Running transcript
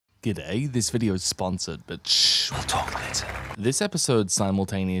G'day, this video is sponsored, but shh, we'll talk later. This episode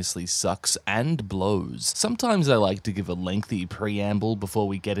simultaneously sucks and blows. Sometimes I like to give a lengthy preamble before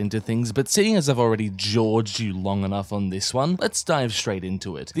we get into things, but seeing as I've already gorged you long enough on this one, let's dive straight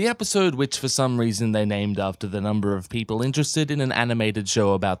into it. The episode, which for some reason they named after the number of people interested in an animated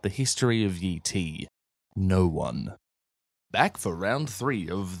show about the history of YT. No one. Back for round 3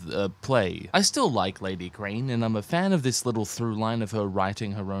 of the play. I still like Lady Crane, and I'm a fan of this little through line of her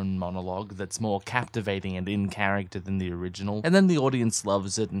writing her own monologue that's more captivating and in character than the original, and then the audience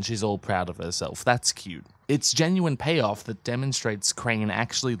loves it and she's all proud of herself. That's cute. It's genuine payoff that demonstrates Crane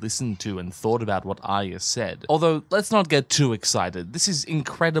actually listened to and thought about what Arya said. Although, let's not get too excited, this is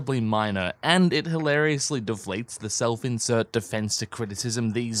incredibly minor, and it hilariously deflates the self-insert defense to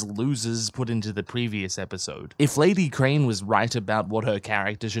criticism these losers put into the previous episode. If Lady Crane was right about what her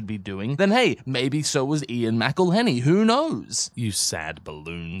character should be doing, then hey, maybe so was Ian McElhenney, who knows? You sad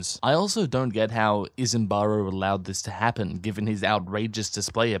balloons. I also don't get how Isambaro allowed this to happen, given his outrageous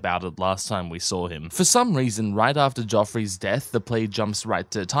display about it last time we saw him. For some reason, right after Joffrey's death, the play jumps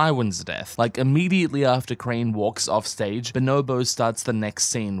right to Tywin's death. Like, immediately after Crane walks off stage, Bonobo starts the next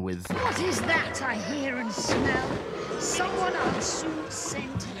scene with, "What is that I hear and smell? Someone I'll soon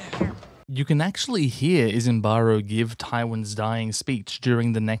send to hell." You can actually hear Isambaro give Tywin's dying speech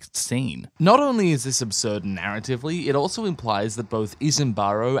during the next scene. Not only is this absurd narratively, it also implies that both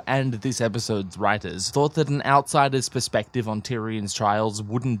Isambaro and this episode's writers thought that an outsider's perspective on Tyrion's trials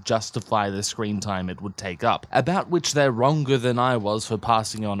wouldn't justify the screen time it would take up, about which they're wronger than I was for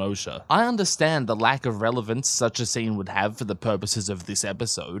passing on Osha. I understand the lack of relevance such a scene would have for the purposes of this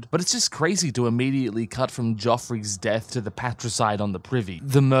episode, but it's just crazy to immediately cut from Joffrey's death to the patricide on the privy,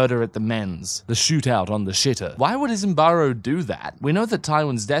 the murder at the men, the shootout on the shitter. Why would Isambaro do that? We know that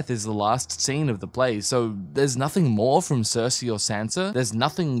Tywin's death is the last scene of the play, so there's nothing more from Cersei or Sansa? There's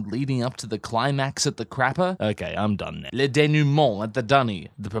nothing leading up to the climax at the crapper? Okay, I'm done now. Le denouement at the dunny.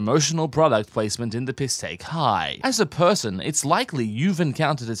 The promotional product placement in the Pisstake. Hi. As a person, it's likely you've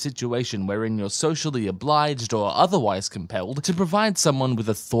encountered a situation wherein you're socially obliged or otherwise compelled to provide someone with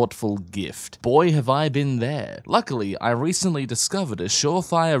a thoughtful gift. Boy, have I been there. Luckily, I recently discovered a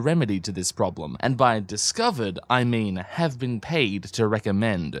surefire remedy to this problem, and by discovered, I mean have been paid to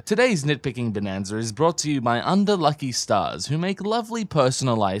recommend. Today's nitpicking bonanza is brought to you by Under Lucky Stars, who make lovely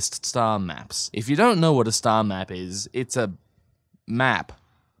personalized star maps. If you don't know what a star map is, it's a map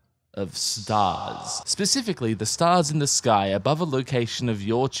of stars. Specifically, the stars in the sky above a location of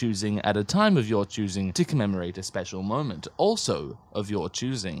your choosing at a time of your choosing to commemorate a special moment, also of your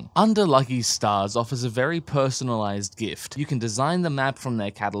choosing. Under Lucky Stars offers a very personalized gift. You can design the map from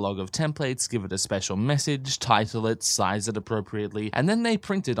their catalog of templates, give it a special message, title it, size it appropriately, and then they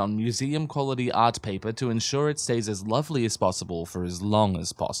print it on museum quality art paper to ensure it stays as lovely as possible for as long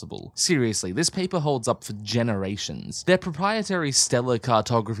as possible. Seriously, this paper holds up for generations. Their proprietary stellar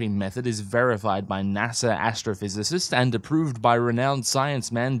cartography method is verified by NASA astrophysicists and approved by renowned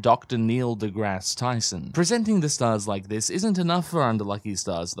science man Dr. Neil deGrasse Tyson. Presenting the stars like this isn't enough for Under Lucky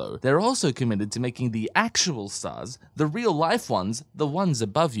Stars though. They're also committed to making the actual stars, the real life ones, the ones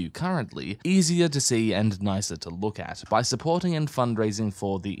above you currently, easier to see and nicer to look at by supporting and fundraising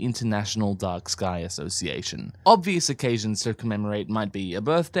for the International Dark Sky Association. Obvious occasions to commemorate might be a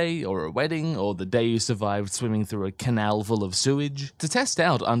birthday or a wedding or the day you survived swimming through a canal full of sewage. To test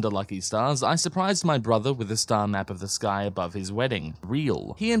out Under Lucky Stars, I surprised my brother with a star map of the sky above his wedding.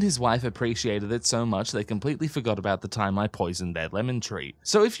 Real. He and his wife appreciated it so much they completely forgot about the time I poisoned their lemon tree.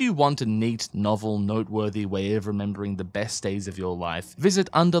 So if you want a neat, novel, noteworthy way of remembering the best days of your life, visit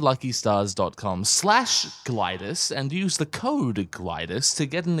underluckystars.com/glidus and use the code glidus to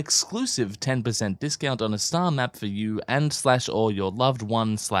get an exclusive 10% discount on a star map for you and or your loved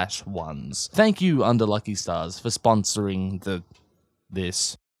one/ones. Thank you, Under Lucky Stars, for sponsoring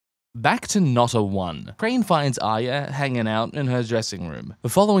this. Back to Notta 1. Crane finds Arya hanging out in her dressing room.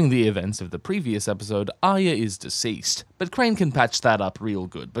 Following the events of the previous episode, Arya is deceased, but Crane can patch that up real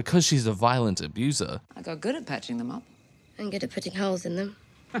good because she's a violent abuser. I got good at patching them up. And good at putting holes in them.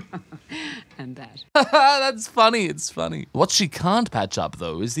 And that. That's funny, it's funny. What she can't patch up,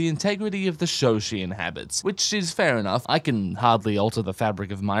 though, is the integrity of the show she inhabits, which is fair enough. I can hardly alter the fabric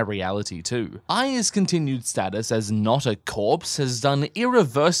of my reality, too. Arya's continued status as not a corpse has done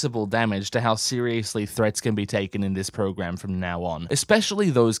irreversible damage to how seriously threats can be taken in this program from now on,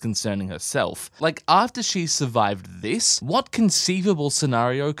 especially those concerning herself. Like, after she survived this, what conceivable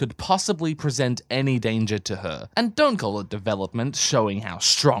scenario could possibly present any danger to her? And don't call it development, showing how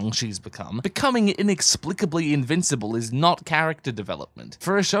strong she's become. Becoming inexplicably invincible is not character development.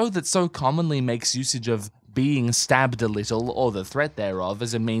 For a show that so commonly makes usage of being stabbed a little, or the threat thereof,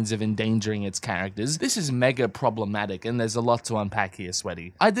 as a means of endangering its characters. This is mega problematic, and there's a lot to unpack here,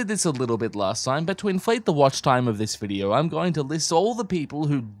 Sweaty. I did this a little bit last time, but to inflate the watch time of this video, I'm going to list all the people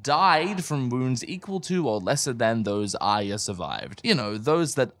who died from wounds equal to or lesser than those Arya survived. You know,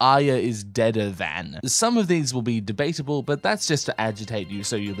 those that Arya is deader than. Some of these will be debatable, but that's just to agitate you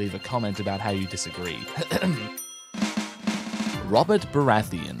so you leave a comment about how you disagree. Robert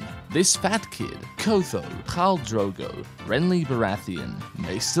Baratheon, This Fat Kid, Kotho, Khal Drogo, Renly Baratheon,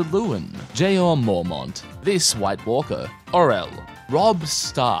 Maester Luwin, Jeor Mormont, This White Walker, Orell, Robb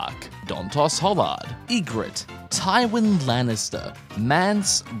Stark, Dontos Hollard, Ygritte, Tywin Lannister,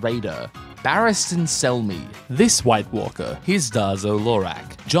 Mance Rayder, Barristan Selmy, This White Walker, Hizdazo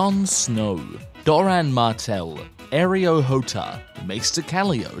Lorak, Jon Snow, Doran Martell, Aeryo Hota, Maester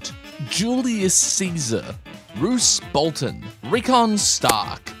Calliope, Julius Caesar, Roose Bolton, Rickon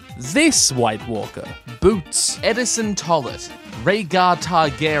Stark, This White Walker, Boots, Edison Tollett, Rhaegar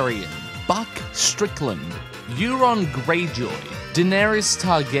Targaryen, Buck Strickland, Euron Greyjoy, Daenerys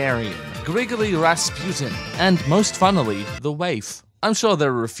Targaryen, Grigory Rasputin, and most funnily, the Waif. I'm sure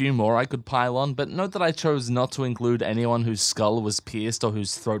there are a few more I could pile on, but note that I chose not to include anyone whose skull was pierced or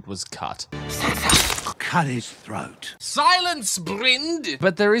whose throat was cut. Cut his throat. Silence, Brind!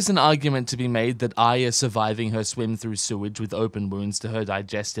 But there is an argument to be made that Arya surviving her swim through sewage with open wounds to her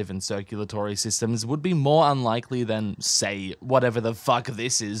digestive and circulatory systems would be more unlikely than, say, whatever the fuck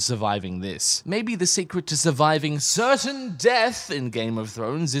this is surviving this. Maybe the secret to surviving certain death in Game of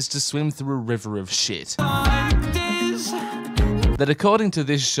Thrones is to swim through a river of shit. That according to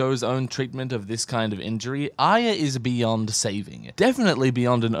this show's own treatment of this kind of injury, Arya is beyond saving. Definitely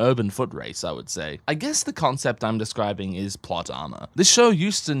beyond an urban foot race, I would say. I guess the concept I'm describing is plot armor. The show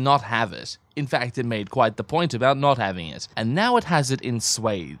used to not have it. In fact, it made quite the point about not having it. And now it has it in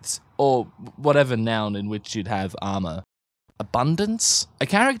swathes. Or whatever noun in which you'd have armor. Abundance? A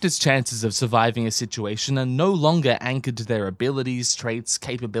character's chances of surviving a situation are no longer anchored to their abilities, traits,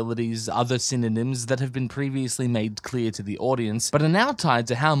 capabilities, other synonyms that have been previously made clear to the audience, but are now tied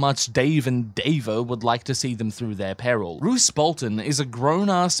to how much Dave and Dava would like to see them through their peril. Roose Bolton is a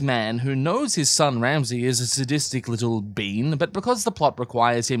grown-ass man who knows his son Ramsay is a sadistic little bean, but because the plot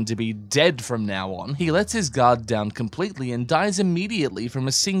requires him to be dead from now on, he lets his guard down completely and dies immediately from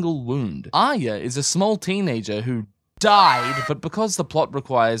a single wound. Arya is a small teenager who died, but because the plot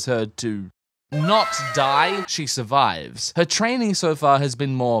requires her to not die, she survives. Her training so far has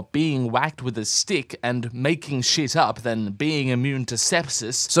been more being whacked with a stick and making shit up than being immune to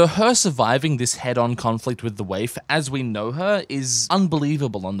sepsis, so her surviving this head-on conflict with the waif, as we know her, is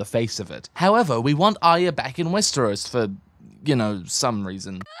unbelievable on the face of it. However, we want Arya back in Westeros for, you know, some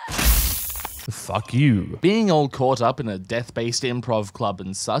reason. Fuck you. Being all caught up in a death-based improv club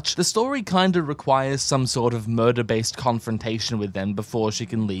and such, the story kinda requires some sort of murder-based confrontation with them before she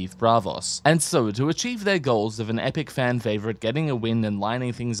can leave Braavos. And so, to achieve their goals of an epic fan favorite getting a win and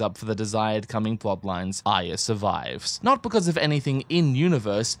lining things up for the desired coming plotlines, Arya survives. Not because of anything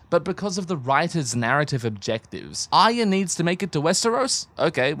in-universe, but because of the writer's narrative objectives. Arya needs to make it to Westeros?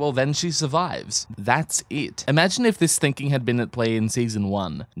 Okay, well then she survives. That's it. Imagine if this thinking had been at play in Season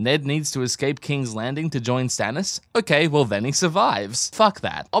 1. Ned needs to escape King's Landing to join Stannis? Okay, well then he survives. Fuck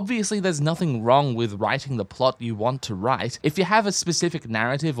that. Obviously there's nothing wrong with writing the plot you want to write. If you have a specific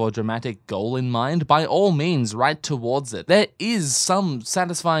narrative or dramatic goal in mind, by all means write towards it. There is some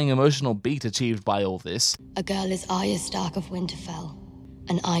satisfying emotional beat achieved by all this. A girl is Arya Stark of Winterfell,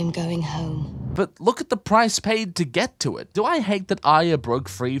 and I'm going home. But look at the price paid to get to it. Do I hate that Arya broke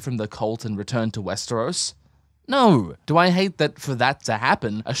free from the cult and returned to Westeros? No. Do I hate that for that to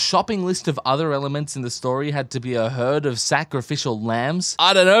happen, a shopping list of other elements in the story had to be a herd of sacrificial lambs?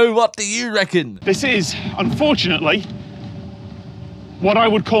 I don't know, what do you reckon? This is, unfortunately, what I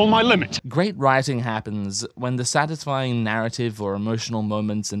would call my limit. Great writing happens when the satisfying narrative or emotional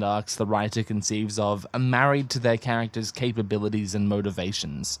moments and arcs the writer conceives of are married to their character's capabilities and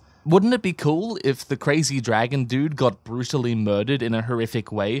motivations. Wouldn't it be cool if the crazy dragon dude got brutally murdered in a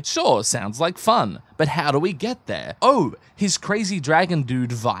horrific way? Sure, sounds like fun, but how do we get there? Oh, his crazy dragon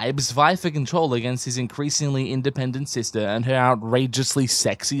dude vibes vie for control against his increasingly independent sister and her outrageously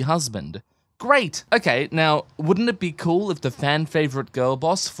sexy husband. Great! Okay, now, wouldn't it be cool if the fan-favorite girl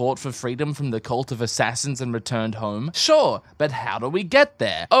boss fought for freedom from the cult of assassins and returned home? Sure, but how do we get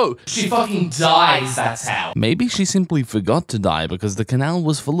there? Oh, she fucking dies, that's how! Maybe she simply forgot to die because the canal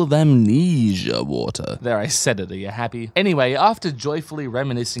was full of amnesia water. There, I said it, are you happy? Anyway, after joyfully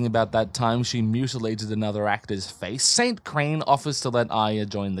reminiscing about that time she mutilated another actor's face, Saint Crane offers to let Arya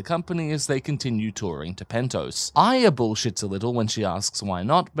join the company as they continue touring to Pentos. Arya bullshits a little when she asks why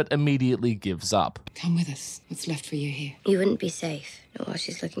not, but immediately gives gives up. Come with us. What's left for you here? You wouldn't be safe. Not while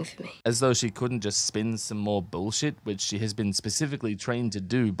she's looking for me. As though she couldn't just spin some more bullshit, which she has been specifically trained to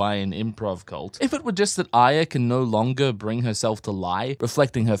do by an improv cult. If it were just that Arya can no longer bring herself to lie,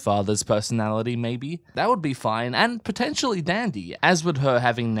 reflecting her father's personality maybe, that would be fine and potentially dandy, as would her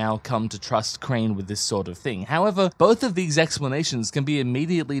having now come to trust Crane with this sort of thing. However, both of these explanations can be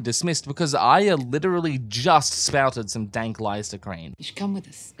immediately dismissed because Arya literally just spouted some dank lies to Crane. You should come with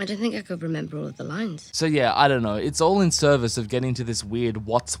us. I don't think I could remember all of the lines. So yeah, I don't know, it's all in service of getting to this weird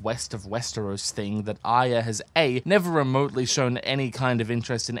what's west of Westeros thing that Arya has A, never remotely shown any kind of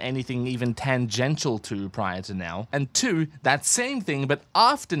interest in anything even tangential to prior to now, and 2, that same thing but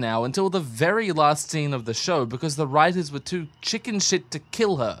after now until the very last scene of the show because the writers were too chicken shit to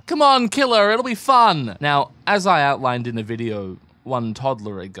kill her. Come on, kill her, it'll be fun! Now, as I outlined in a video one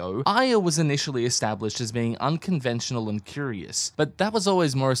toddler ago, Arya was initially established as being unconventional and curious, but that was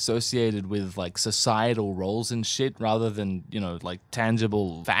always more associated with like societal roles and shit rather than, you know, like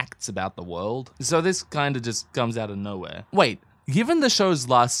tangible facts about the world. So this kind of just comes out of nowhere. Wait, given the show's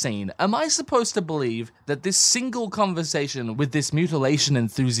last scene, am I supposed to believe that this single conversation with this mutilation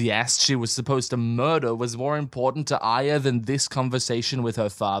enthusiast she was supposed to murder was more important to Arya than this conversation with her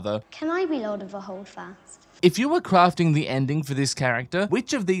father? Can I be Lord of the Holdfast? If you were crafting the ending for this character,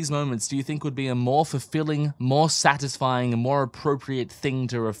 which of these moments do you think would be a more fulfilling, more satisfying, and more appropriate thing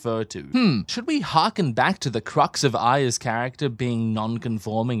to refer to? Should we harken back to the crux of Arya's character being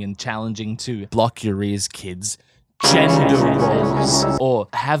non-conforming and challenging to block your ears, kids? Gender roles, or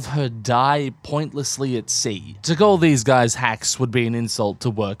have her die pointlessly at sea? To call these guys hacks would be an insult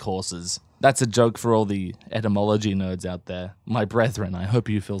to workhorses. That's a joke for all the etymology nerds out there. My brethren, I hope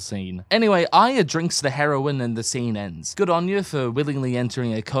you feel seen. Anyway, Arya drinks the heroin and the scene ends. Good on you for willingly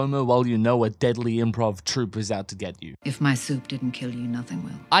entering a coma while you know a deadly improv troupe is out to get you. If my soup didn't kill you, nothing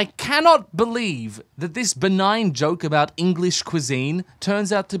will. I cannot believe that this benign joke about English cuisine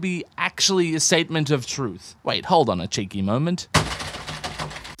turns out to be actually a statement of truth. Wait, hold on a cheeky moment.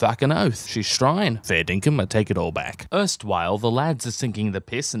 Fucking oath, she's shrine. Fair dinkum, I take it all back. Erstwhile, the lads are sinking the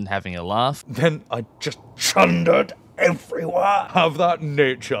piss and having a laugh. Then I just chundered everywhere of that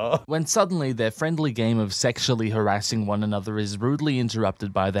nature. When suddenly their friendly game of sexually harassing one another is rudely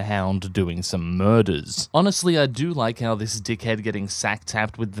interrupted by the Hound doing some murders. Honestly, I do like how this dickhead getting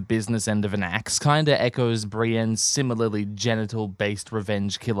sack-tapped with the business end of an axe kinda echoes Brienne's similarly genital-based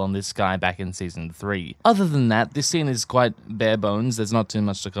revenge kill on this guy back in season 3. Other than that, this scene is quite bare bones, there's not too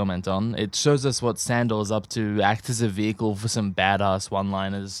much to comment on. It shows us what Sandor's up to, acts as a vehicle for some badass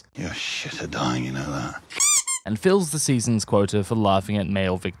one-liners. You're shit at dying, you know that. And fills the season's quota for laughing at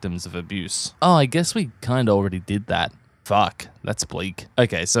male victims of abuse. Oh, I guess we kinda already did that. Fuck, that's bleak.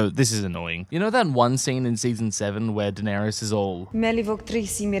 Okay, so this is annoying. You know that one scene in season 7 where Daenerys is all... Well,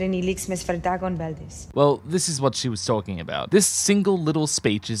 this is what she was talking about. This single little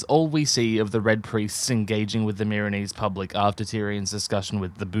speech is all we see of the Red Priests engaging with the Miranese public after Tyrion's discussion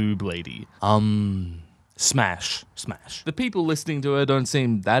with the boob lady. Smash. The people listening to her don't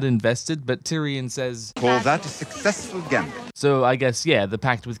seem that invested, but Tyrion says, Call that a successful gambit. So I guess, yeah, the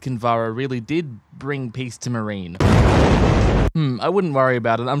pact with Kinvara really did bring peace to Meereen. I wouldn't worry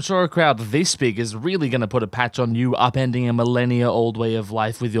about it. I'm sure a crowd this big is really gonna put a patch on you upending a millennia-old way of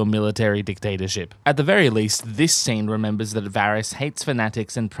life with your military dictatorship. At the very least, this scene remembers that Varys hates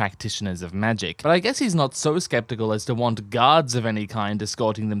fanatics and practitioners of magic. But I guess he's not so skeptical as to want guards of any kind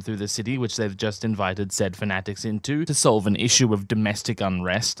escorting them through the city, which they've just invited said fanatics into, to solve an issue of domestic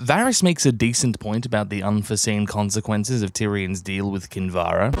unrest. Varys makes a decent point about the unforeseen consequences of Tyrion's deal with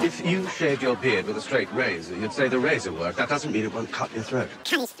Kinvara. If you shaved your beard with a straight razor, you'd say the razor worked. That doesn't mean it won't cut your throat.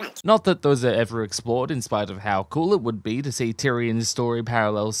 Not that those are ever explored, in spite of how cool it would be to see Tyrion's story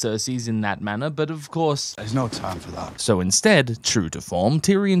parallel Cersei's in that manner, but of course... There's no time for that. So instead, true to form,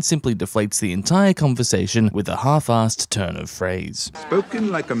 Tyrion simply deflates the entire conversation with a half-assed turn of phrase.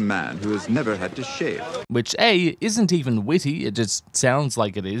 Spoken like a man who has never had to shave. Which A, isn't even witty, it just sounds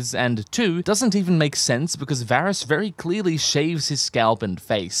like it is, and 2, doesn't even make sense because Varys very clearly shaves his scalp and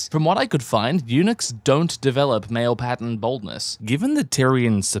face. From what I could find, eunuchs don't develop male pattern baldness. Given that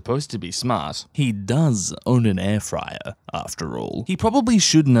Tyrion's supposed to be smart, he does own an air fryer, after all. He probably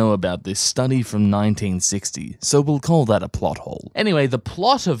should know about this study from 1960, so we'll call that a plot hole. Anyway, the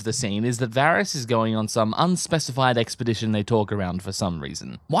plot of the scene is that Varys is going on some unspecified expedition they talk around for some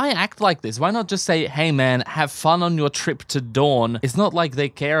reason. Why act like this? Why not just say, hey man, have fun on your trip to Dawn? It's not like they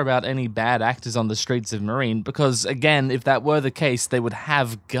care about any bad actors on the streets of Meereen, because again, if that were the case, they would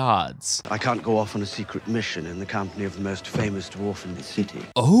have guards. I can't go off on a secret mission in the company of the most famous dwarf in the city.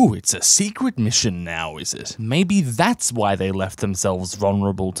 Oh, it's a secret mission now, is it? Maybe that's why they left themselves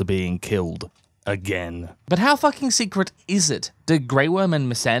vulnerable to being killed. Again. But how fucking secret is it? Do Grey Worm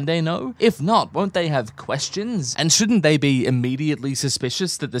and Missandei know? If not, won't they have questions? And shouldn't they be immediately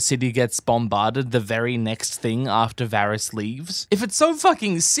suspicious that the city gets bombarded the very next thing after Varys leaves? If it's so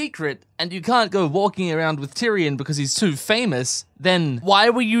fucking secret, and you can't go walking around with Tyrion because he's too famous, then why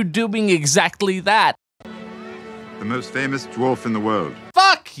were you doing exactly that? The most famous dwarf in the world.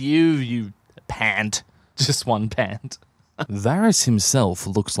 Fuck you, you pant. Just one pant. Varys himself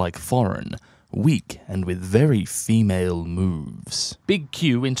looks like foreign, weak and with very female moves. Big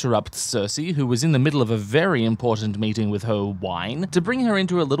Q interrupts Cersei, who was in the middle of a very important meeting with her wine, to bring her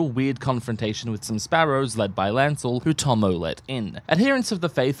into a little weird confrontation with some sparrows led by Lancel, who Tommo let in. Adherents of the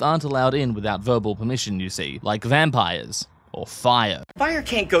faith aren't allowed in without verbal permission, you see, like vampires. Or fire. Fire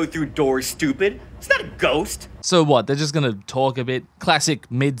can't go through doors, stupid. It's not a ghost. So what, they're just gonna talk a bit? Classic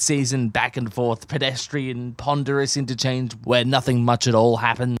mid-season back and forth pedestrian ponderous interchange where nothing much at all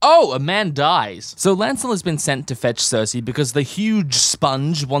happens. Oh, a man dies. So Lancel has been sent to fetch Cersei because the huge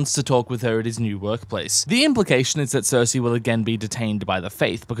sponge wants to talk with her at his new workplace. The implication is that Cersei will again be detained by the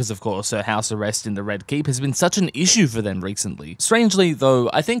faith because of course her house arrest in the Red Keep has been such an issue for them recently. Strangely though,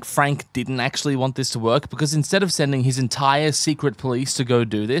 I think Frank didn't actually want this to work because instead of sending his entire secret police to go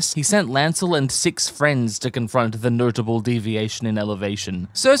do this, he sent Lancel and 6 friends to confront the notable deviation in elevation.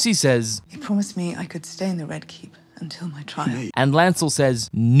 Cersei says, You promised me I could stay in the Red Keep until my trial. And Lancel says,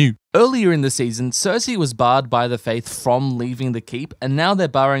 no. Earlier in the season, Cersei was barred by the faith from leaving the keep, and now they're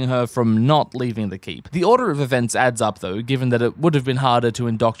barring her from not leaving the keep. The order of events adds up though, given that it would have been harder to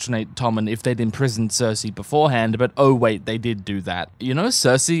indoctrinate Tommen if they'd imprisoned Cersei beforehand, but oh wait, they did do that. You know,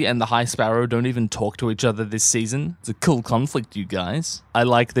 Cersei and the High Sparrow don't even talk to each other this season. It's a cool conflict, you guys. I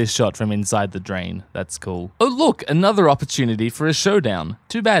like this shot from inside the drain. That's cool. Oh look, another opportunity for a showdown.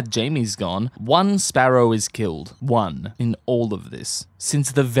 Too bad Jaime's gone. 1 sparrow is killed. 1 in all of this.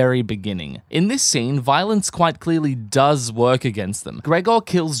 Since the very beginning. In this scene, violence quite clearly does work against them. Gregor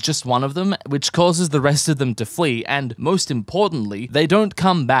kills just one of them, which causes the rest of them to flee, and most importantly, they don't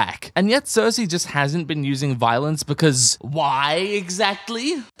come back. And yet Cersei just hasn't been using violence because why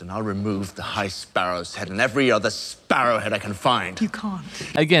exactly? Then I'll remove the High Sparrow's head and every other sparrow head I can find. You can't.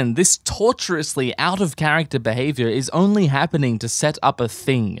 Again, this torturously out-of-character behavior is only happening to set up a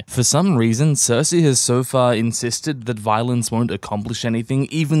thing. For some reason, Cersei has so far insisted that violence won't accomplish anything,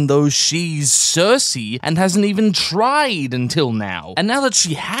 even though she's Cersei and hasn't even tried until now. And now that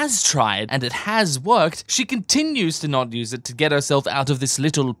she has tried and it has worked, she continues to not use it to get herself out of this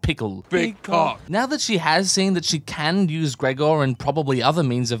little pickle. Big cock. Now that she has seen that she can use Gregor and probably other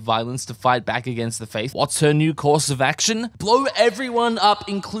means of violence to fight back against the faith, what's her new course of action? Blow everyone up,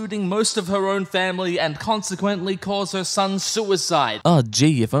 including most of her own family, and consequently cause her son suicide. Oh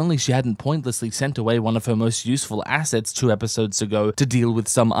gee, if only she hadn't pointlessly sent away one of her most useful assets 2 episodes ago to deal with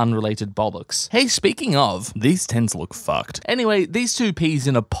some unrelated bollocks. Hey, speaking of, these tents look fucked. Anyway, these 2 peas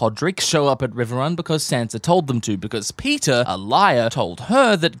in a podrick show up at Riverrun because Sansa told them to, because Peter, a liar, told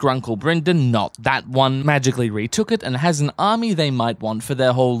her that Grunkle Brynden, not that one, magically retook it and has an army they might want for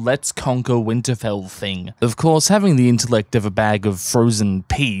their whole let's conquer Winterfell thing. Of course, having the intellect of a bag of frozen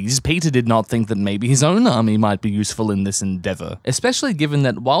peas, Peter did not think that maybe his own army might be useful in this endeavor. Especially given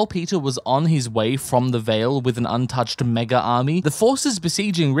that while Peter was on his way from the Vale with an untouched mega army, the forces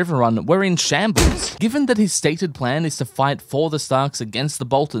besieging Riverrun were in shambles. Given that his stated plan is to fight for the Starks against the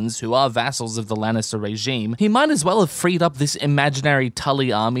Boltons, who are vassals of the Lannister regime, he might as well have freed up this imaginary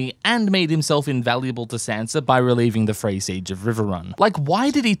Tully army and made himself invaluable to Sansa by relieving the Frey siege of Riverrun. Like,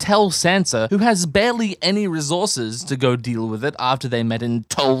 why did he tell Sansa, who has barely any resources, to go deal with it after they met in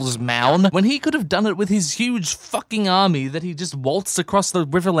Toll's Mound, when he could have done it with his huge fucking army that he just waltzed across the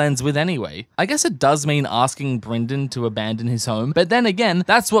Riverlands with anyway? I guess it does mean asking Brynden to abandon his home, but then again,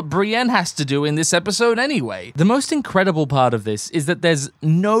 that's what Brienne has to do in this episode anyway. The most incredible part of this is that there's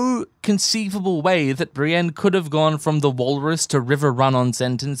no conceivable way that Brienne could have gone from the Walrus to Riverrun on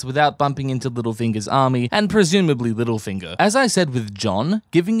sentence without bumping into Littlefinger's army, and presumably Littlefinger. As I said with Jon,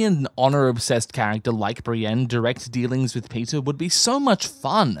 giving an honor-obsessed character like Brienne direct dealings with Peter would be so much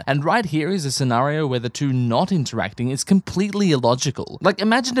fun, and right here is a scenario where the 2 not interacting is completely illogical. Like,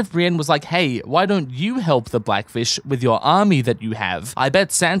 imagine if Brienne was like, hey, why don't you help the Blackfish with your army that you have? I bet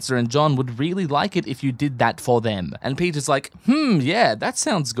Sansa and Jon would really like it if you did that for them. And Peter's like, yeah, that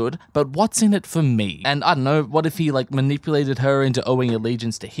sounds good, but what's in it for me? And I don't know, what if he like manipulated her into owing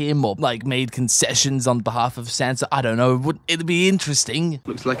allegiance to him, or like made concessions on behalf of Sansa? I don't know, it'd be interesting.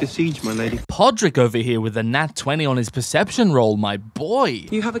 Looks like a siege, my lady. Podrick over here with a nat 20 on his perception roll, my boy.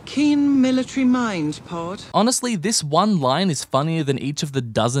 You have a keen military mind, Pod. Honestly, this one line is funnier than each of the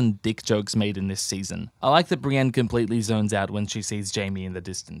dozen dick jokes made in this season. I like that Brienne completely zones out when she sees Jaime in the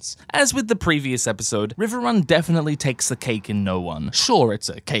distance. As with the previous episode, Riverrun definitely takes the cake in No One. Sure, it's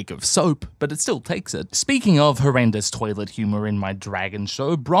a cake of soap, but it still takes it. Speaking of horrendous toilet humor in my dragon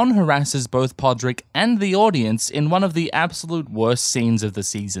show, Bronn harasses both Podrick and the audience in one of the absolute worst scenes of the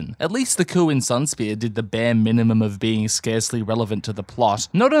season. At least the coup in Sunspear did the bare minimum of being scarcely relevant to the plot.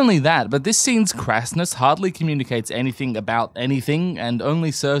 Not only that, but this scene's crassness hardly communicates anything about anything and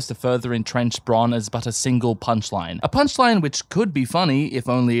only serves to further entrench Bronn as but a single punchline. A punchline which could be funny if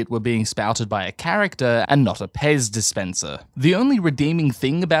only it were being spouted by a character and not a Pez dispenser. The only redeeming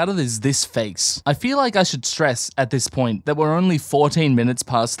thing about it is this face. I feel like I should stress at this point that we're only 14 minutes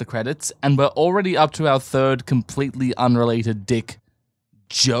past the credits and we're already up to our third completely unrelated dick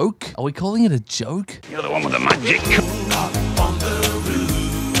joke? Are we calling it a joke? You're the one with the magic.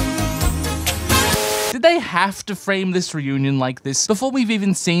 Did they have to frame this reunion like this? Before we've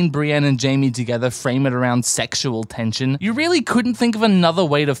even seen Brienne and Jaime together, frame it around sexual tension? You really couldn't think of another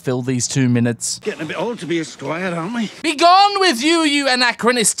way to fill these 2 minutes? Getting a bit old to be a squire, aren't we? Be gone with you, you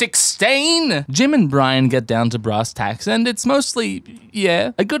anachronistic stain! Jim and Brian get down to brass tacks, and it's mostly,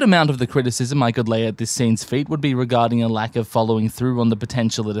 yeah. A good amount of the criticism I could lay at this scene's feet would be regarding a lack of following through on the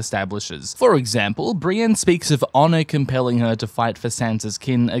potential it establishes. For example, Brienne speaks of honor compelling her to fight for Sansa's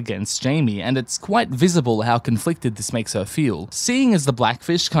kin against Jaime, and it's quite visible how conflicted this makes her feel. Seeing as the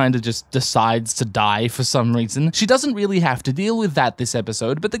Blackfish kinda just decides to die for some reason, she doesn't really have to deal with that this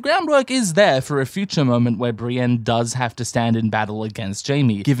episode, but the groundwork is there for a future moment where Brienne does have to stand in battle against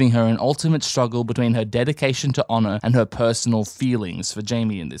Jaime, giving her an ultimate struggle between her dedication to honor and her personal feelings for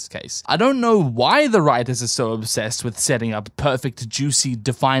Jaime in this case. I don't know why the writers are so obsessed with setting up perfect, juicy,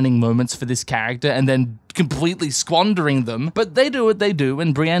 defining moments for this character and then completely squandering them, but they do what they do,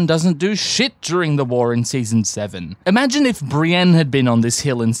 and Brienne doesn't do shit during the war in Season 7. Imagine if Brienne had been on this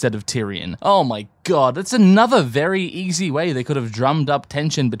hill instead of Tyrion. Oh my god, that's another very easy way they could have drummed up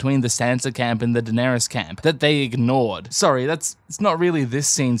tension between the Sansa camp and the Daenerys camp that they ignored. Sorry, it's not really this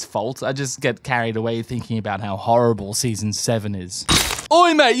scene's fault, I just get carried away thinking about how horrible Season 7 is.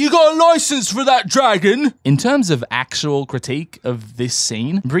 Oi mate, you got a license for that dragon? In terms of actual critique of this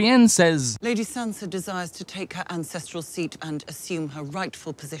scene, Brienne says, Lady Sansa desires to take her ancestral seat and assume her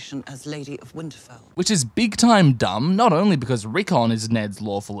rightful position as Lady of Winterfell. Which is big time dumb, not only because Rickon is Ned's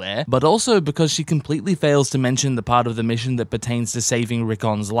lawful heir, but also because she completely fails to mention the part of the mission that pertains to saving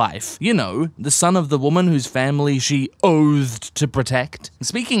Rickon's life. You know, the son of the woman whose family she oathed to protect.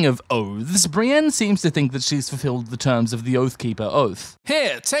 Speaking of oaths, Brienne seems to think that she's fulfilled the terms of the Oathkeeper oath.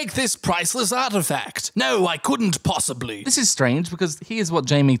 Here, take this priceless artifact. No, I couldn't possibly. This is strange because here's what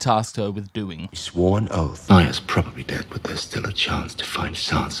Jaime tasked her with doing. He swore an oath. Arya's probably dead, but there's still a chance to find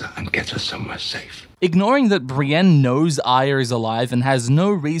Sansa and get her somewhere safe. Ignoring that Brienne knows Arya is alive and has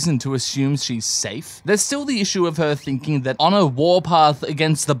no reason to assume she's safe, there's still the issue of her thinking that on a warpath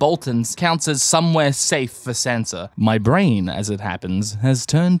against the Boltons counts as somewhere safe for Sansa. My brain, as it happens, has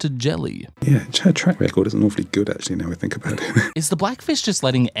turned to jelly. Yeah, her track record isn't awfully good actually now I think about it. Is the Blackfish just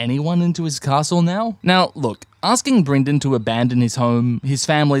letting anyone into his castle now? Now, look, asking Brynden to abandon his home, his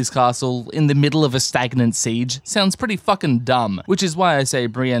family's castle, in the middle of a stagnant siege sounds pretty fucking dumb, which is why I say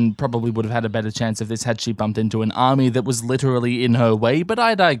Brienne probably would have had a better chance of this had she bumped into an army that was literally in her way, but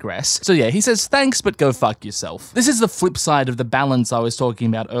I digress. So yeah, he says thanks, but go fuck yourself. This is the flip side of the balance I was talking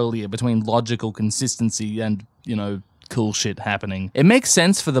about earlier between logical consistency and, you know, cool shit happening. It makes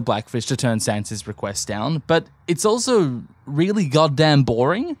sense for the Blackfish to turn Sansa's request down, but it's also really goddamn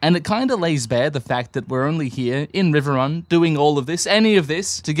boring, and it kinda lays bare the fact that we're only here in Riverrun doing all of this, any of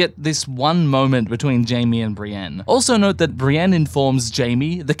this, to get this one moment between Jaime and Brienne. Also note that Brienne informs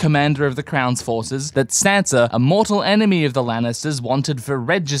Jaime, the commander of the Crown's forces, that Sansa, a mortal enemy of the Lannisters wanted for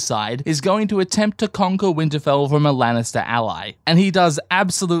regicide, is going to attempt to conquer Winterfell from a Lannister ally. And he does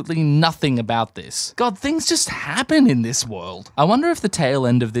absolutely nothing about this. God, things just happen in this world. I wonder if the tail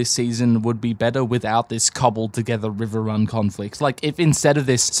end of this season would be better without this cobbled together Riverrun conflict. Like, if instead of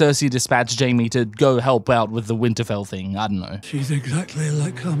this, Cersei dispatched Jaime to go help out with the Winterfell thing. I don't know. She's exactly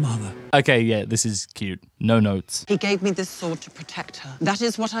like her mother. Okay, yeah, this is cute. No notes. He gave me this sword to protect her. That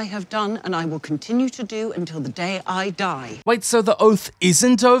is what I have done, and I will continue to do until the day I die. Wait, so the oath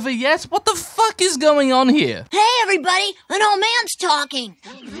isn't over yet? What the fuck is going on here? Hey, everybody! An old man's talking!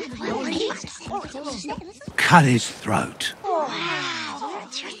 Cut his throat.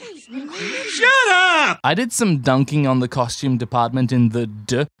 Shut up! I did some dunking on the costume department in the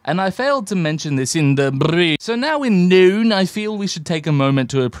D, and I failed to mention this in the Bri. So now in noon, I feel we should take a moment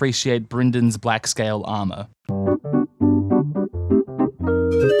to appreciate Bryndon's black scale armor.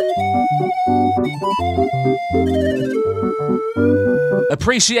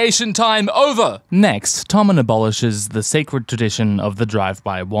 Appreciation time over! Next, Tommen abolishes the sacred tradition of the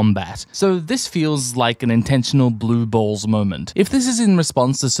drive-by wombat. So this feels like an intentional blue balls moment. If this is in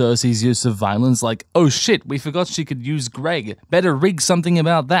response to Cersei's use of violence, like, oh shit, we forgot she could use Greg, better rig something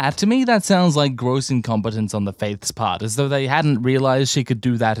about that, to me that sounds like gross incompetence on the Faith's part, as though they hadn't realized she could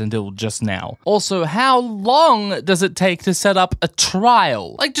do that until just now. Also, how long does it take to set up a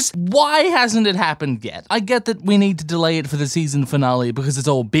trial? Like, just why hasn't it happened yet? I get that we need to delay it for the season finale because it's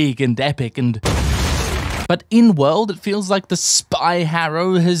all big and epic and... But in world, it feels like the spy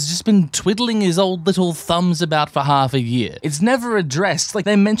Harrow has just been twiddling his old little thumbs about for half a year. It's never addressed. Like,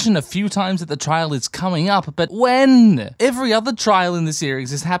 they mention a few times that the trial is coming up, but when? Every other trial in the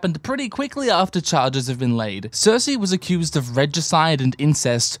series has happened pretty quickly after charges have been laid. Cersei was accused of regicide and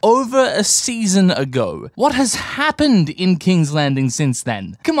incest over a season ago. What has happened in King's Landing since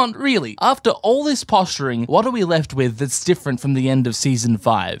then? Come on, really? After all this posturing, what are we left with that's different from the end of season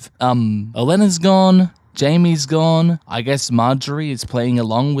 5? Olenna's gone. Jaime's gone. I guess Marjorie is playing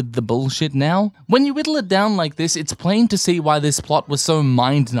along with the bullshit now? When you whittle it down like this, it's plain to see why this plot was so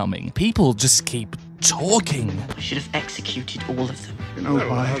mind-numbing. People just keep talking. We should have executed all of them. You know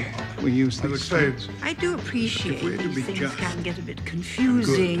why we use these things? I do appreciate these things can get a bit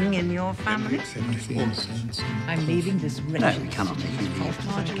confusing in your family. I'm leaving this No, we cannot make any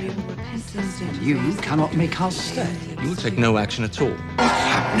You cannot make us stay. You will take no action at all.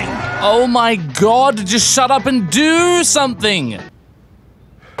 Oh my god, just shut up and do something!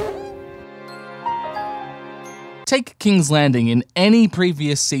 Take King's Landing in any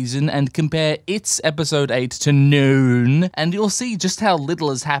previous season and compare its episode 8 to Noon, and you'll see just how little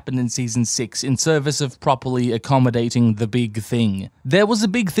has happened in season 6 in service of properly accommodating the big thing. There was a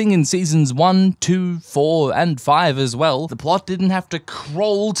big thing in seasons 1, 2, 4, and 5 as well. The plot didn't have to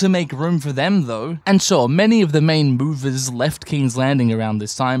crawl to make room for them though. And sure, many of the main movers left King's Landing around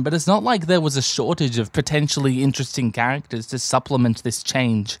this time, but it's not like there was a shortage of potentially interesting characters to supplement this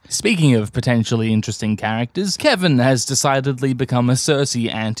change. Speaking of potentially interesting characters, Kevin has decidedly become a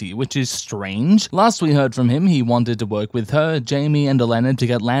Cersei anti, which is strange. Last we heard from him, he wanted to work with her, Jaime, and Olenna to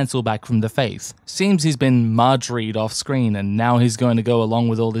get Lancel back from the Faith. Seems he's been Marjoried off screen, and now he's going to go along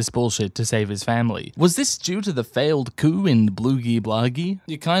with all this bullshit to save his family. Was this due to the failed coup in Bloogie Bloggy?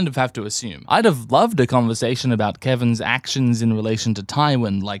 You kind of have to assume. I'd have loved a conversation about Kevin's actions in relation to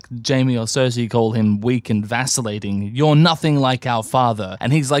Tywin, like Jaime or Cersei call him weak and vacillating. You're nothing like our father.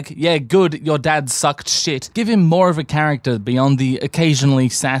 And he's like, yeah, good, your dad sucked shit. Give him more of a character beyond the occasionally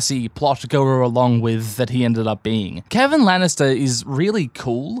sassy plot goer along with that he ended up being. Kevin Lannister is really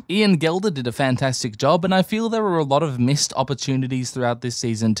cool. Ian Gelder did a fantastic job, and I feel there were a lot of missed opportunities throughout this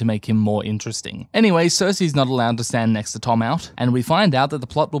season to make him more interesting. Anyway, Cersei's not allowed to stand next to Tom out, and we find out that the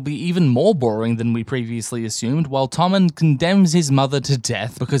plot will be even more boring than we previously assumed, while Tommen condemns his mother to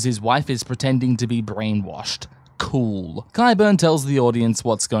death because his wife is pretending to be brainwashed. Cool. Qyburn tells the audience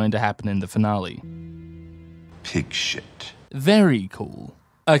what's going to happen in the finale. Pig shit. Very cool.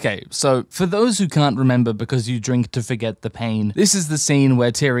 Okay, so for those who can't remember because you drink to forget the pain, this is the scene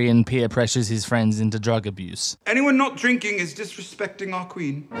where Tyrion peer pressures his friends into drug abuse. Anyone not drinking is disrespecting our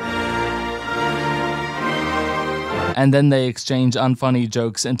queen. And then they exchange unfunny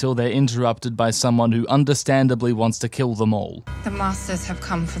jokes until they're interrupted by someone who understandably wants to kill them all. The masters have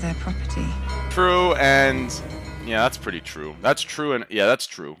come for their property. True, and yeah, that's pretty true. That's true, and yeah, that's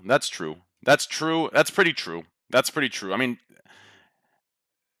true. That's true. That's true. That's pretty true. That's pretty true. I mean,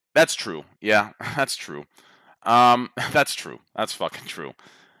 that's true. Yeah, that's true. That's true. That's fucking true.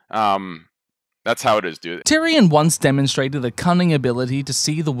 That's how it is, dude. Tyrion once demonstrated a cunning ability to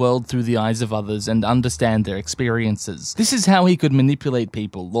see the world through the eyes of others and understand their experiences. This is how he could manipulate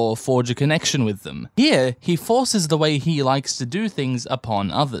people or forge a connection with them. Here, he forces the way he likes to do things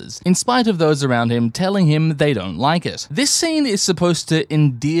upon others, in spite of those around him telling him they don't like it. This scene is supposed to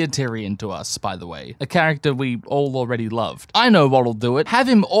endear Tyrion to us, by the way, a character we all already loved. I know what'll do it. Have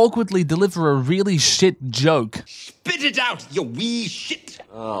him awkwardly deliver a really shit joke. Spit it out, you wee shit!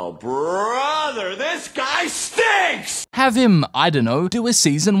 Oh, brother, this guy stinks! Have him, I don't know, do a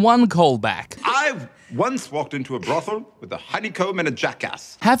season 1 callback. I've once walked into a brothel with a honeycomb and a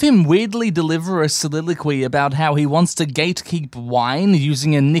jackass. Have him weirdly deliver a soliloquy about how he wants to gatekeep wine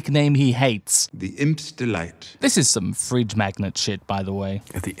using a nickname he hates. The Imp's Delight. This is some fridge magnet shit, by the way.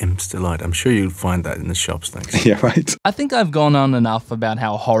 The Imp's Delight. I'm sure you'll find that in the shops, thanks. Yeah, right. I think I've gone on enough about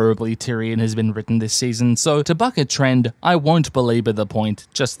how horribly Tyrion has been written this season, so to buck a trend, I won't belabor the point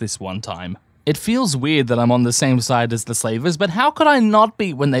just this one time. It feels weird that I'm on the same side as the slavers, but how could I not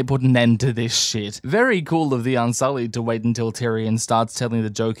be when they put an end to this shit? Very cool of the Unsullied to wait until Tyrion starts telling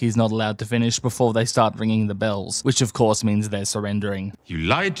the joke he's not allowed to finish before they start ringing the bells, which of course means they're surrendering. You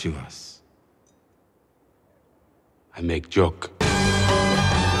lied to us. I make joke.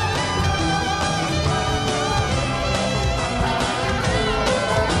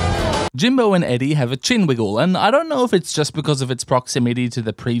 Jimbo and Eddie have a chin wiggle, and I don't know if it's just because of its proximity to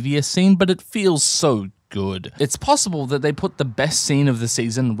the previous scene, but it feels so good. It's possible that they put the best scene of the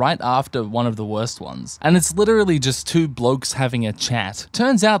season right after one of the worst ones, and it's literally just two blokes having a chat.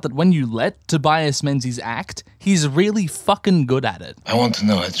 Turns out that when you let Tobias Menzies act, he's really fucking good at it. I want to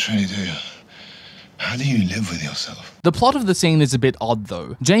know, I truly do. How do you live with yourself? The plot of the scene is a bit odd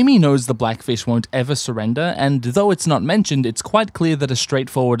though. Jaime knows the Blackfish won't ever surrender, and though it's not mentioned, it's quite clear that a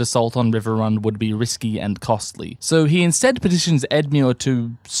straightforward assault on Riverrun would be risky and costly. So he instead petitions Edmure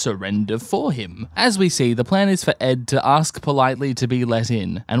to surrender for him. As we see, the plan is for Ed to ask politely to be let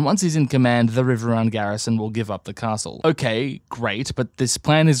in, and once he's in command, the Riverrun garrison will give up the castle. Okay, great, but this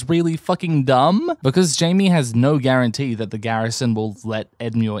plan is really fucking dumb, because Jaime has no guarantee that the garrison will let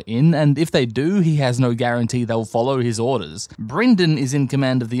Edmure in, and if they do, he has no guarantee they'll follow his orders. Brynden is in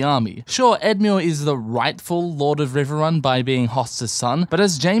command of the army. Sure, Edmure is the rightful Lord of Riverrun by being Host's son, but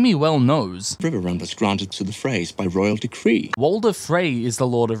as Jaime well knows, Riverrun was granted to the Freys by royal decree. Walder Frey is the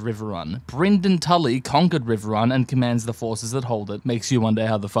Lord of Riverrun. Brynden Tully conquered Riverrun and commands the forces that hold it. Makes you wonder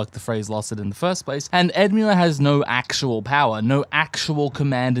how the fuck the Freys lost it in the first place. And Edmure has no actual power, no actual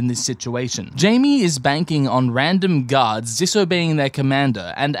command in this situation. Jaime is banking on random guards disobeying their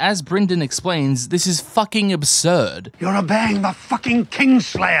commander, and as Brynden explains, this is fucking absurd. You're obeying the fucking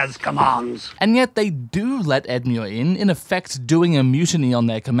Kingslayer's commands. And yet they do let Edmure in effect doing a mutiny on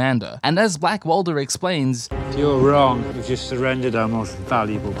their commander. And as Black Walder explains, you're wrong. You've just surrendered our most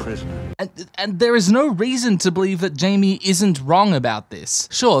valuable prisoner. And there is no reason to believe that Jaime isn't wrong about this.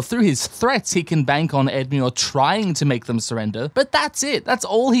 Sure, through his threats he can bank on Edmure trying to make them surrender, but that's it. That's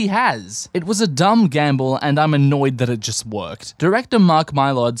all he has. It was a dumb gamble, and I'm annoyed that it just worked. Director Mark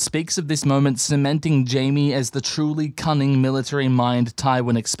Mylod speaks of this moment cementing Jaime as the truly cunning military mind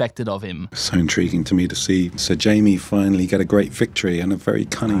Tywin expected of him. So intriguing to me to see Sir Jaime finally get a great victory, and a very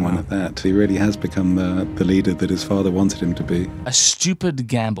cunning one at that. He really has become the leader that his father wanted him to be. A stupid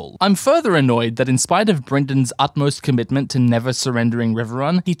gamble. I'm further annoyed that in spite of Brynden's utmost commitment to never surrendering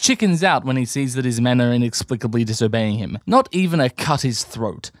Riverrun, he chickens out when he sees that his men are inexplicably disobeying him. Not even a cut his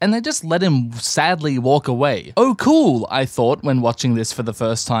throat. And they just let him sadly walk away. Oh cool, I thought when watching this for the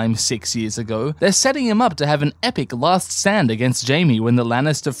first time 6 years ago. They're setting him up to have an epic last stand against Jaime when the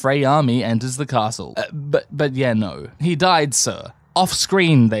Lannister Frey army enters the castle. But yeah, no. He died, sir. Off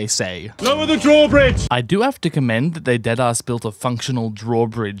screen, they say. Lower the drawbridge! I do have to commend that they deadass built a functional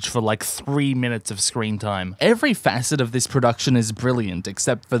drawbridge for like 3 minutes of screen time. Every facet of this production is brilliant,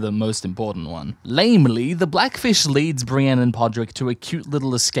 except for the most important one. Lamely, the Blackfish leads Brienne and Podrick to a cute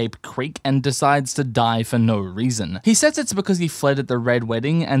little escape creek and decides to die for no reason. He says it's because he fled at the Red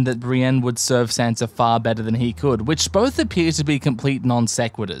Wedding and that Brienne would serve Sansa far better than he could, which both appear to be complete non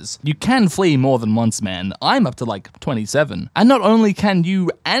sequiturs. You can flee more than once, man. I'm up to like 27. And not only can you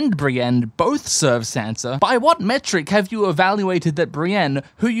and Brienne both serve Sansa, by what metric have you evaluated that Brienne,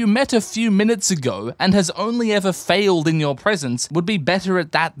 who you met a few minutes ago and has only ever failed in your presence, would be better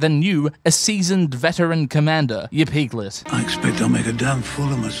at that than you, a seasoned veteran commander, you piglet? I expect I'll make a damn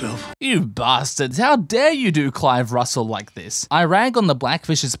fool of myself. You bastards, how dare you do Clive Russell like this? I rag on the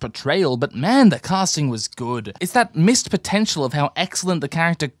Blackfish's portrayal, but man, the casting was good. It's that missed potential of how excellent the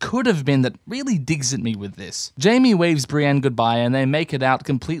character could have been that really digs at me with this. Jaime waves Brienne goodbye and and they make it out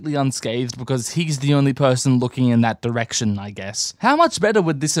completely unscathed because he's the only person looking in that direction, I guess. How much better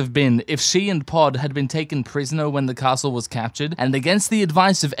would this have been if she and Pod had been taken prisoner when the castle was captured, and against the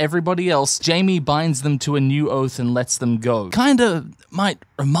advice of everybody else, Jaime binds them to a new oath and lets them go? Kinda might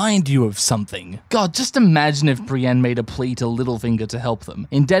remind you of something. God, just imagine if Brienne made a plea to Littlefinger to help them,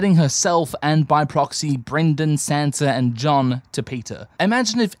 indebting herself and by proxy Brynden, Sansa, and Jon to Peter.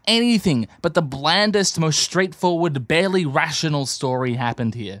 Imagine if anything but the blandest, most straightforward, barely rational story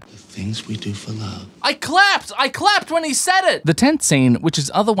happened here. The things we do for love. I clapped when he said it! The tent scene, which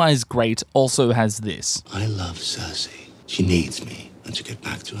is otherwise great, also has this. I love Cersei. She needs me. And to get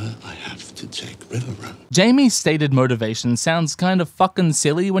back to her, I have to take Riverrun. Jaime's stated motivation sounds kind of fucking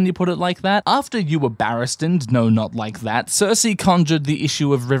silly when you put it like that. After you were Barristan, no, not like that, Cersei conjured the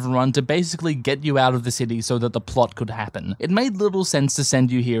issue of Riverrun to basically get you out of the city so that the plot could happen. It made little sense to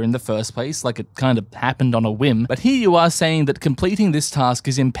send you here in the first place, like it kind of happened on a whim, but here you are saying that completing this task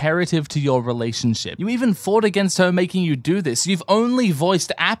is imperative to your relationship. You even fought against her making you do this. You've only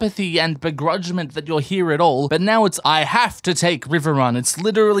voiced apathy and begrudgment that you're here at all, but now it's, I have to take Riverrun. It's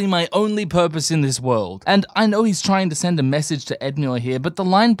literally my only purpose in this world. And I know he's trying to send a message to Edmure here, but the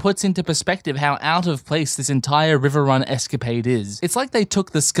line puts into perspective how out of place this entire Riverrun escapade is. It's like they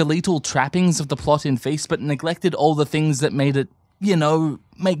took the skeletal trappings of the plot in Feast, but neglected all the things that made it, you know,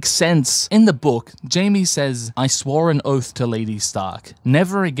 make sense. In the book, Jaime says, I swore an oath to Lady Stark,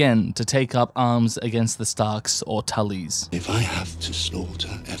 never again to take up arms against the Starks or Tullys. If I have to slaughter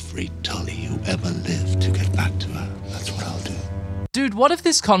every Tully who ever lived to get back to her, that's what I'll do. Dude, what if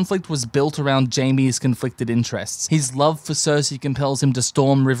this conflict was built around Jaime's conflicted interests? His love for Cersei compels him to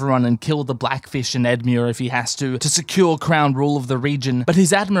storm Riverrun and kill the Blackfish and Edmure if he has to secure crown rule of the region, but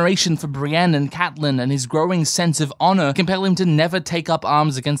his admiration for Brienne and Catelyn and his growing sense of honor compel him to never take up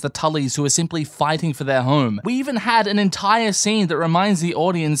arms against the Tullys who are simply fighting for their home. We even had an entire scene that reminds the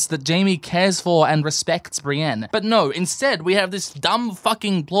audience that Jaime cares for and respects Brienne. But no, instead we have this dumb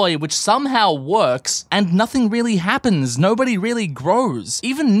fucking ploy which somehow works and nothing really happens. Nobody really grows.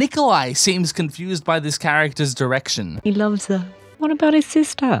 Even Nikolai seems confused by this character's direction. He loves her. What about his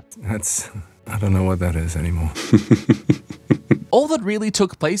sister? I don't know what that is anymore. All that really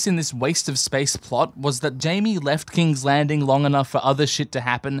took place in this waste of space plot was that Jaime left King's Landing long enough for other shit to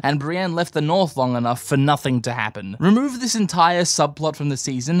happen, and Brienne left the North long enough for nothing to happen. Remove this entire subplot from the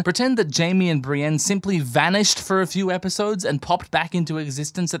season, pretend that Jaime and Brienne simply vanished for a few episodes and popped back into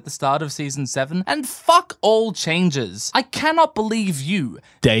existence at the start of season 7, and fuck all changes. I cannot believe you,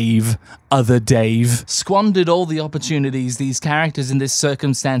 Dave, other Dave, squandered all the opportunities these characters in this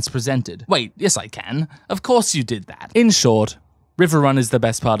circumstance presented. Wait, yes I can. Of course you did that. In short, Riverrun is the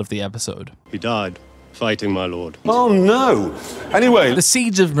best part of the episode. He died fighting, my lord. Oh no! Anyway, the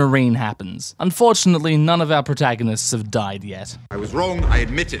Siege of Meereen happens. Unfortunately, none of our protagonists have died yet. I was wrong, I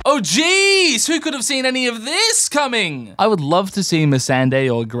admit it. Oh jeez! Who could have seen any of this coming? I would love to see Missandei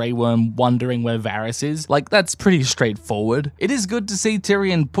or Grey Worm wondering where Varys is. Like, that's pretty straightforward. It is good to see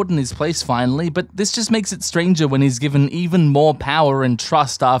Tyrion put in his place finally, but this just makes it stranger when he's given even more power and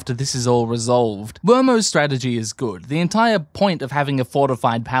trust after this is all resolved. Wormo's strategy is good. The entire point of having a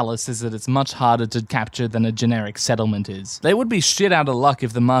fortified palace is that it's much harder to capture than a generic settlement is. They would be shit out of luck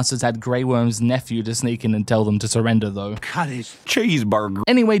if the Masters had Grey Worm's nephew to sneak in and tell them to surrender though. Cut his cheeseburger.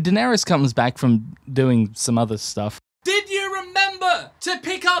 Anyway, Daenerys comes back from doing some other stuff. Did you remember to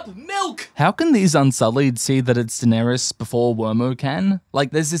pick up milk? How can these Unsullied see that it's Daenerys before Wormo can?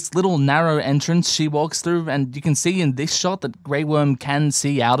 Like, there's this little narrow entrance she walks through, and you can see in this shot that Grey Worm can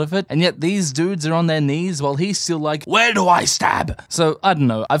see out of it, and yet these dudes are on their knees while he's still like, where do I stab? So, I don't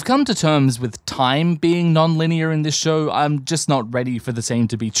know. I've come to terms with time being non-linear in this show. I'm just not ready for the same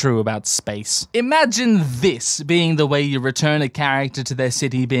to be true about space. Imagine this being the way you return a character to their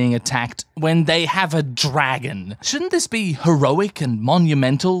city being attacked when they have a dragon. Shouldn't this be heroic and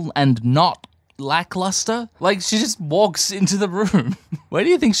monumental and not lackluster? Like, she just walks into the room. Where do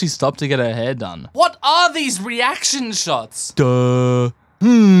you think she stopped to get her hair done? What are these reaction shots? Duh.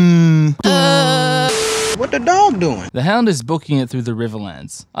 What the dog doing? The Hound is booking it through the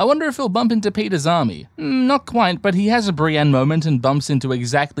Riverlands. I wonder if he'll bump into Peter's army. Not quite, but he has a Brienne moment and bumps into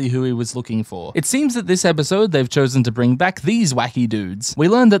exactly who he was looking for. It seems that this episode they've chosen to bring back these wacky dudes. We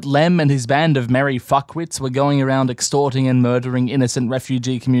learned that Lem and his band of merry fuckwits were going around extorting and murdering innocent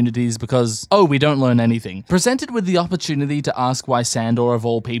refugee communities because, oh, we don't learn anything. Presented with the opportunity to ask why Sandor of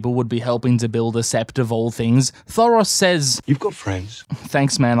all people would be helping to build a sept of all things, Thoros says, "You've got friends."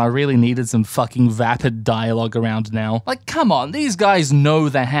 Thanks, man, I really needed some fucking vapid dialogue around now. Like, come on, these guys know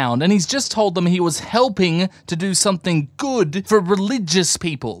the Hound, and he's just told them he was helping to do something good for religious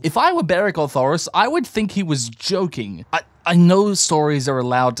people. If I were Beric or Thoros, I would think he was joking. I know stories are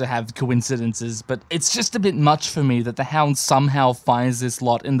allowed to have coincidences, but it's just a bit much for me that the Hound somehow finds this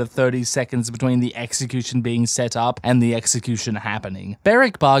lot in the 30 seconds between the execution being set up and the execution happening.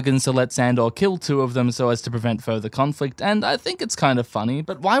 Beric bargains to let Sandor kill 2 of them so as to prevent further conflict, and I think it's kind of funny,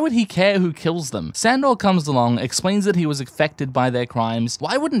 but why would he care who kills them? Sandor comes along, explains that he was affected by their crimes.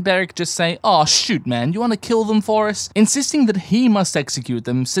 Why wouldn't Beric just say, "Oh shoot man, you want to kill them for us?" Insisting that he must execute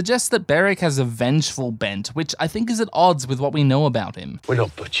them suggests that Beric has a vengeful bent, which I think is at odds with what we know about him. We're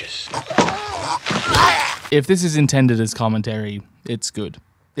not butchers. If this is intended as commentary, it's good.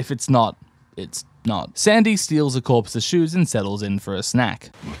 If it's not, it's not. Sandy steals a corpse's shoes and settles in for a snack.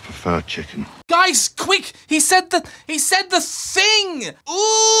 I prefer chicken. Guys, quick! He said the thing!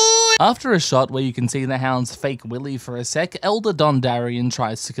 Ooh! After a shot where you can see the Hound's fake willy for a sec, Elder Dondarrion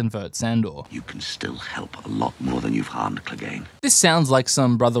tries to convert Sandor. You can still help a lot more than you've harmed Clegane. This sounds like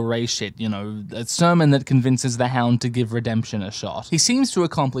some Brother Ray shit, you know, a sermon that convinces the Hound to give redemption a shot. He seems to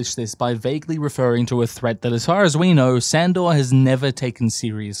accomplish this by vaguely referring to a threat that, as far as we know, Sandor has never taken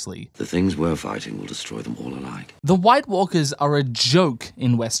seriously. The things we're fighting will destroy them all alike. The White Walkers are a joke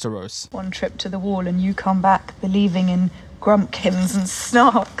in Westeros. One trip to the wall and you come back believing in grumpkins and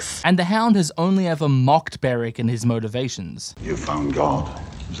snarks. And the Hound has only ever mocked Beric and his motivations. You found God.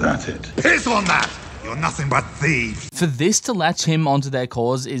 Is that it? Piss on that! You're nothing but thieves. For this to latch him onto their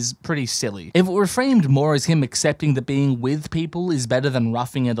cause is pretty silly. If it were framed more as him accepting that being with people is better than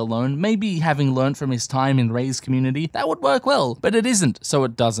roughing it alone, maybe having learnt from his time in Ray's community, that would work well, but it isn't, so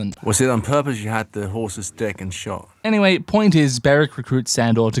it doesn't. Was it on purpose you had the horse's deck and shot? Anyway, point is, Beric recruits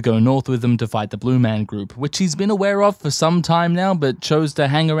Sandor to go north with them to fight the Blue Man group, which he's been aware of for some time now, but chose to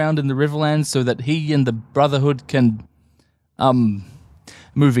hang around in the Riverlands so that he and the Brotherhood can,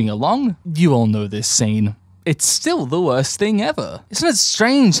 moving along, you all know this scene. It's still the worst thing ever. Isn't it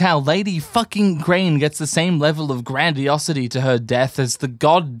strange how Lady fucking Crane gets the same level of grandiosity to her death as the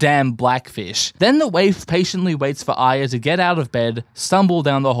goddamn Blackfish? Then the waif patiently waits for Arya to get out of bed, stumble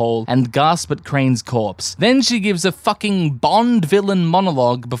down the hall, and gasp at Crane's corpse. Then she gives a fucking Bond villain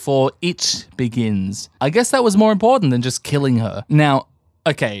monologue before it begins. I guess that was more important than just killing her. Now,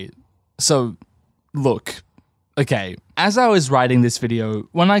 okay, so, look. Okay, as I was writing this video,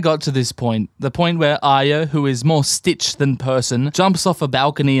 when I got to this point, the point where Arya, who is more Stitch than person, jumps off a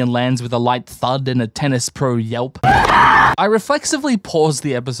balcony and lands with a light thud and a tennis pro yelp, I reflexively paused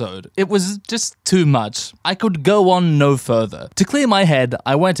the episode. It was just too much. I could go on no further. To clear my head,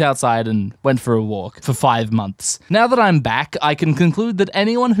 I went outside and went for a walk for 5 months. Now that I'm back, I can conclude that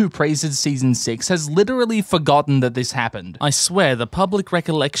anyone who praises Season 6 has literally forgotten that this happened. I swear, the public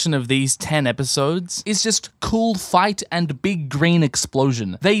recollection of these 10 episodes is just cool fight and big green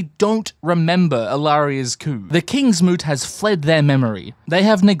explosion. They don't remember Illyria's coup. The Kingsmoot has fled their memory. They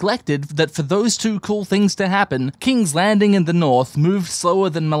have neglected that for those 2 cool things to happen, King's Landing in the north moved slower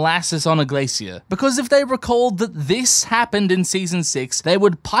than molasses on a glacier. Because if they recalled that this happened in Season 6, they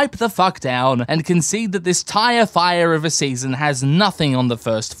would pipe the fuck down and concede that this tire fire of a season has nothing on the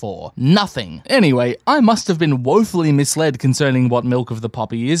first 4. Nothing. Anyway, I must have been woefully misled concerning what Milk of the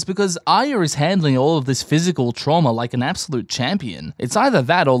Poppy is, because Arya is handling all of this physical trauma like an absolute champion. It's either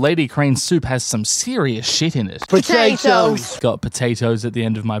that or Lady Crane's soup has some serious shit in it. Potatoes! Got potatoes at the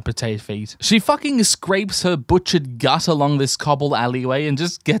end of my potato feet. She fucking scrapes her butchered gut along this cobble alleyway and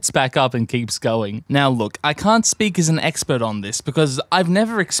just gets back up and keeps going. Now look, I can't speak as an expert on this because I've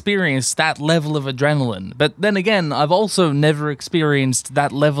never experienced that level of adrenaline, but then again, I've also never experienced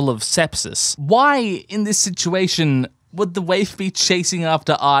that level of sepsis. Why, in this situation, would the waif be chasing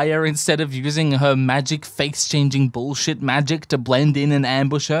after Arya instead of using her magic face-changing bullshit magic to blend in and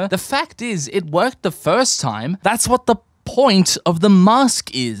ambush her? The fact is, it worked the first time. That's what the point of the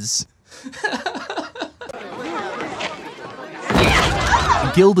mask is.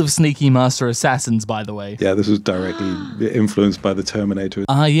 Guild of Sneaky Master Assassins, by the way. Yeah, this was directly influenced by the Terminator.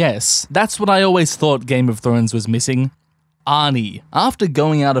 Ah, yes. That's what I always thought Game of Thrones was missing. Arnie. After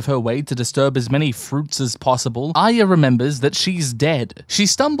going out of her way to disturb as many fruits as possible, Arya remembers that she's dead. She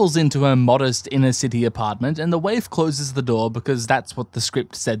stumbles into her modest inner city apartment and the waif closes the door because that's what the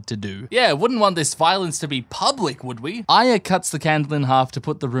script said to do. Yeah, wouldn't want this violence to be public, would we? Arya cuts the candle in half to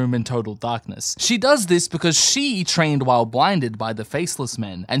put the room in total darkness. She does this because she trained while blinded by the Faceless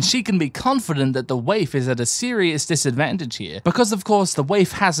Men, and she can be confident that the waif is at a serious disadvantage here, because of course the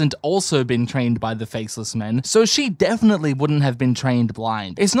waif hasn't also been trained by the Faceless Men, so she definitely wouldn't have been trained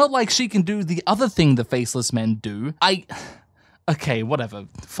blind. It's not like she can do the other thing the Faceless Men do. Okay, whatever.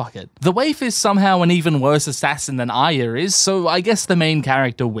 Fuck it. The waif is somehow an even worse assassin than Arya is, so I guess the main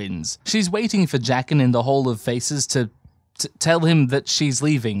character wins. She's waiting for Jaqen in the Hall of Faces to tell him that she's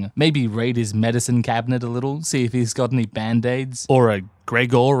leaving. Maybe raid his medicine cabinet a little, see if he's got any band-aids. Or a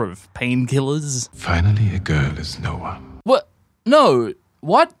Gregor of painkillers. Finally, a girl is no one. What? No.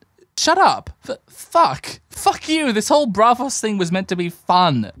 What? Shut up. Fuck. Fuck you. This whole Bravos thing was meant to be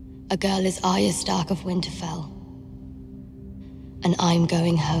fun. A girl is Arya Stark of Winterfell. And I'm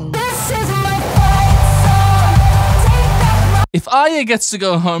going home. This is my fight song. If Arya gets to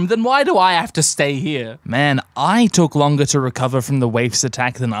go home, then why do I have to stay here? Man, I took longer to recover from the waif's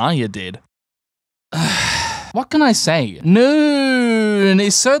attack than Arya did. What can I say? Noon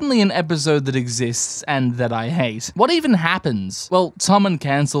is certainly an episode that exists and that I hate. What even happens? Well, Tommen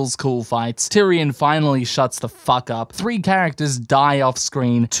cancels cool fights, Tyrion finally shuts the fuck up, 3 characters die off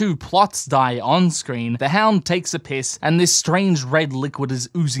screen, 2 plots die on screen, the Hound takes a piss, and this strange red liquid is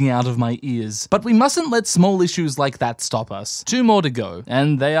oozing out of my ears. But we mustn't let small issues like that stop us. 2 more to go,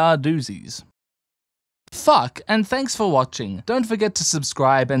 and they are doozies. Fuck, and thanks for watching. Don't forget to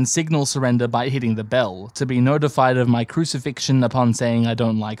subscribe and signal surrender by hitting the bell to be notified of my crucifixion upon saying I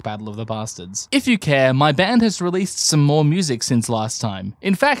don't like Battle of the Bastards. If you care, my band has released some more music since last time.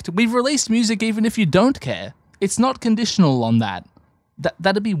 In fact, we've released music even if you don't care. It's not conditional on that.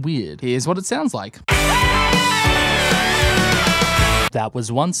 That'd be weird. Here's what it sounds like. That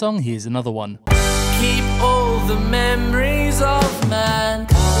was one song, here's another one. Keep all the memories of mankind.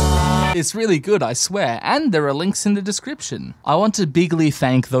 It's really good, I swear, and there are links in the description. I want to bigly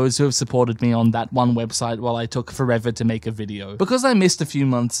thank those who have supported me on that one website while I took forever to make a video. Because I missed a few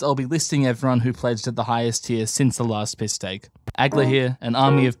months, I'll be listing everyone who pledged at the highest tier since the last Pisstake. Aglahir, An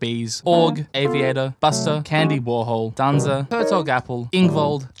Army of Bees, Org, Aviator, Busta, Candy Warhol, Danzer, Hertog Appel,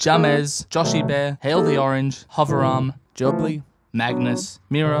 Ingvald, Jamez, Joshie-bear, HailTheOrange, Hoverarm, Jobly, Magnus,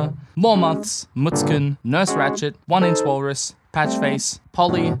 Mira, moremoths, mutskun, Nurse Ratchet, 1-inch walrus, patchface,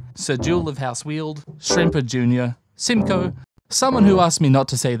 Polly, Sir Jewel of House Wield, Shrimper Jr., Simcoe, someone who asked me not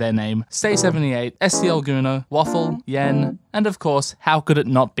to say their name, Stay78, STL Gooner, Waffl, Yenn, and of course, how could it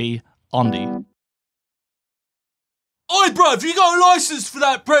not be, Ondy. Oi bruv, you got a license for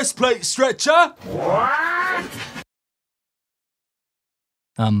that breastplate stretcher? What?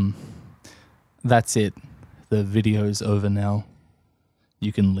 That's it. The video's over now.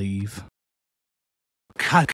 You can leave. Cut.